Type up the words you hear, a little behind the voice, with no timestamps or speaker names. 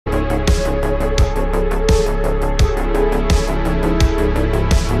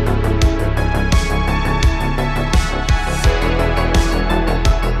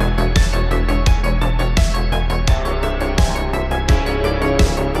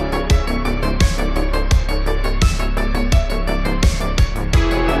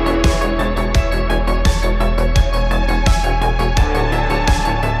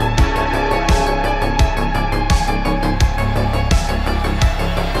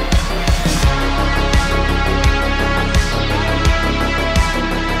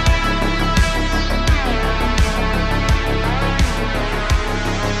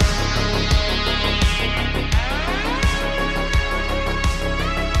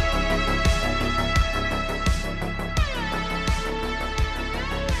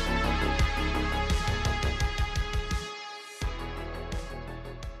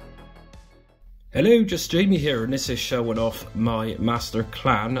Hello, just Jamie here, and this is showing off my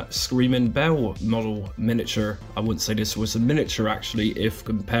Masterclan Screaming Bell model miniature. I wouldn't say this was a miniature actually, if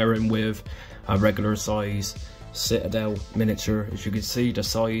comparing with a regular size Citadel miniature. As you can see, the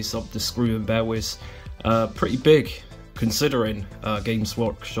size of the Screaming Bell is pretty big, considering Games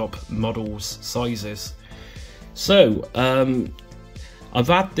Workshop models sizes. So, I've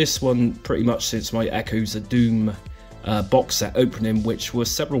had this one pretty much since my Echoes of Doom box set opening, which was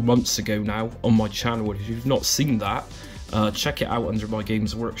several months ago now on my channel. If you've not seen that, check it out under my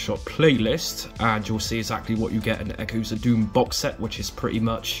Games Workshop playlist and you'll see exactly what you get in the Echoes of Doom box set, which is pretty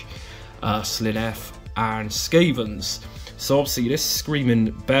much Slineth and Skavens. So obviously this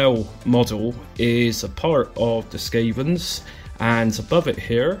Screaming Bell model is a part of the Skavens, and above it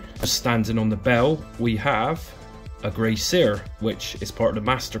here, standing on the bell, we have a Grey Seer, which is part of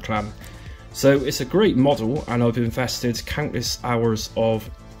the Masterclan. So it's a great model, and I've invested countless hours of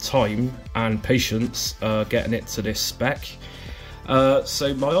time and patience getting it to this spec.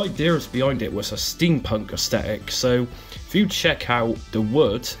 So my ideas behind it was a steampunk aesthetic. So if you check out the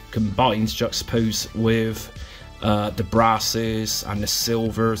wood combined, juxtaposed with the brasses and the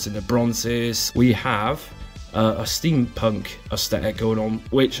silvers and the bronzes, we have a steampunk aesthetic going on,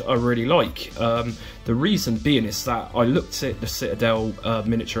 which I really like. The reason being is that I looked at the Citadel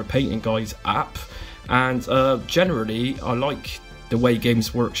miniature painting guide app, and generally I like the way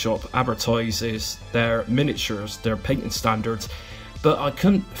Games Workshop advertises their miniatures, their painting standards, but I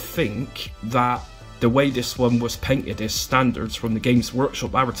couldn't think that the way this one was painted as standards from the Games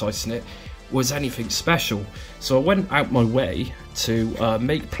Workshop advertising it was anything special. So I went out my way to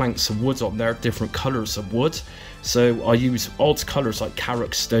make planks of wood on there, different colours of wood. So I use odd colours like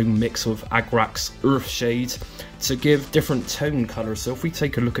Carrick Stone mixed with Agrax Earthshade to give different tone colours. So if we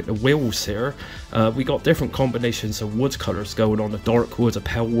take a look at the wheels here, we got different combinations of wood colours going on, a dark wood, a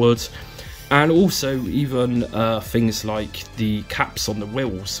pale wood, and also even things like the caps on the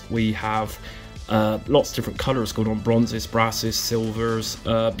wheels. We have lots of different colours going on, bronzes, brasses, silvers,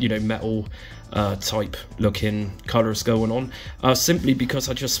 you know, metal type looking colours going on, simply because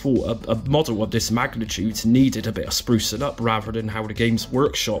I just thought a model of this magnitude needed a bit of sprucing up, rather than how the Games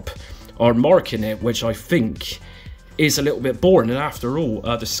Workshop are marking it, which I think is a little bit boring. And after all,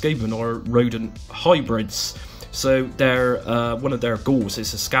 the Skaven are rodent hybrids, so their one of their goals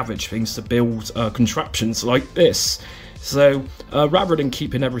is to scavenge things to build contraptions like this. So rather than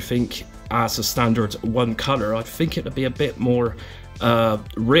keeping everything as a standard one colour, I think it would be a bit more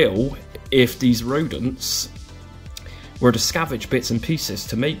real if these rodents were to scavenge bits and pieces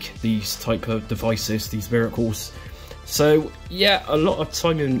to make these type of devices, these vehicles. So yeah, a lot of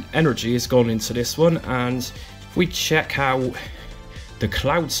time and energy has gone into this one, and if we check out the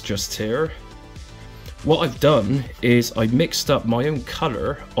clouds just here, what I've done is I mixed up my own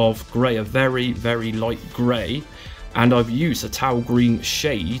colour of grey, a very, very light grey, and I've used a towel green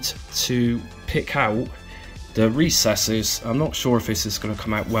shade to pick out the recesses. I'm not sure if this is going to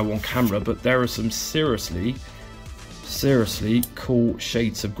come out well on camera, but there are some seriously cool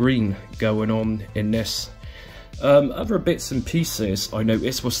shades of green going on in this. Other bits and pieces I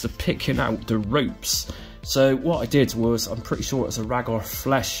noticed was the picking out the ropes. So what I did was, I'm pretty sure it was a Rhagar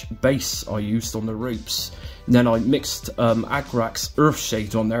Flesh base I used on the ropes, and then I mixed Agrax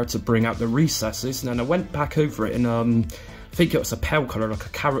Earthshade on there to bring out the recesses, and then I went back over it in I think it was a pale colour, like a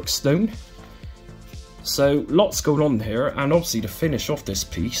Carrick Stone. So lots going on here, and obviously to finish off this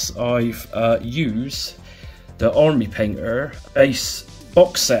piece, I've used the Army Painter base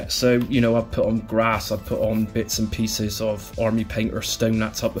box set. So, you know, I've put on grass, I've put on bits and pieces of Army Painter stone,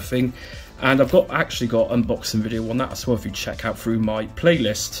 that type of thing. And I've actually got unboxing video on that as well, if you check out through my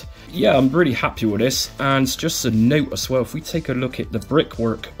playlist. Yeah, I'm really happy with this. And just a note as well, if we take a look at the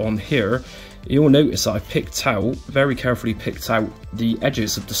brickwork on here, you'll notice that I picked out, very carefully picked out the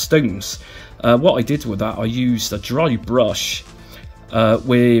edges of the stones. What I did with that, I used a dry brush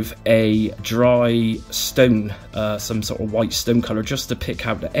with a dry stone, some sort of white stone colour, just to pick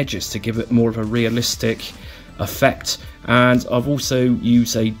out the edges to give it more of a realistic effect. And I've also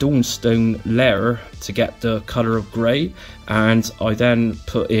used a dawnstone layer to get the colour of grey, and I then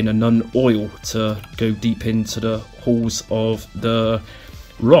put in a nun oil to go deep into the holes of the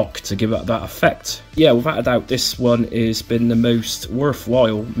rock to give it that effect. Yeah, without a doubt, this one has been the most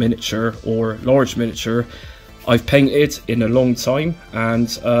worthwhile miniature or large miniature I've painted in a long time,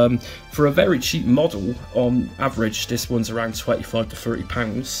 and for a very cheap model, on average this one's around £25 to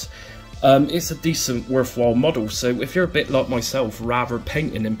 £30. It's a decent, worthwhile model. So if you're a bit like myself, rather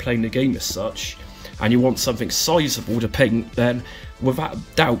painting than playing the game as such, and you want something sizable to paint, then without a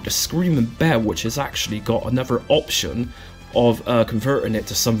doubt the Screaming Bell, which has actually got another option of converting it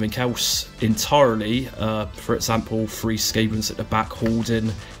to something else entirely. For example, 3 Skavens at the back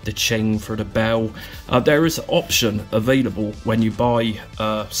holding the chain for the bell. There is an option available when you buy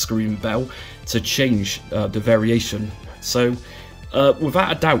Screaming Bell to change the variation. So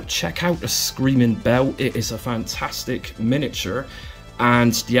without a doubt, check out the Screaming Bell. It is a fantastic miniature,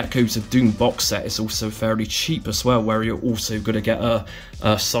 and the Echoes of Doom box set is also fairly cheap as well, where you're also going to get a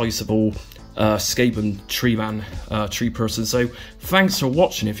sizable Skaven tree person. So thanks for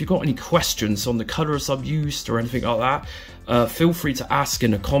watching. If you've got any questions on the colours I've used or anything like that, feel free to ask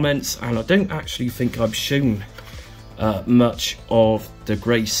in the comments. And I don't actually think I've shown much of the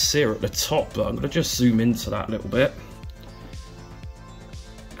Grey Seer at the top, but I'm going to just zoom into that a little bit.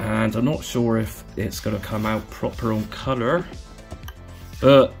 And I'm not sure if it's going to come out proper on colour,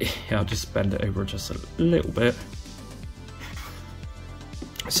 but yeah, I'll just bend it over just a little bit.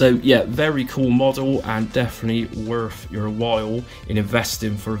 So yeah, very cool model, and definitely worth your while in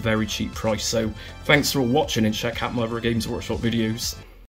investing for a very cheap price. So thanks for watching, and check out my other Games Workshop videos.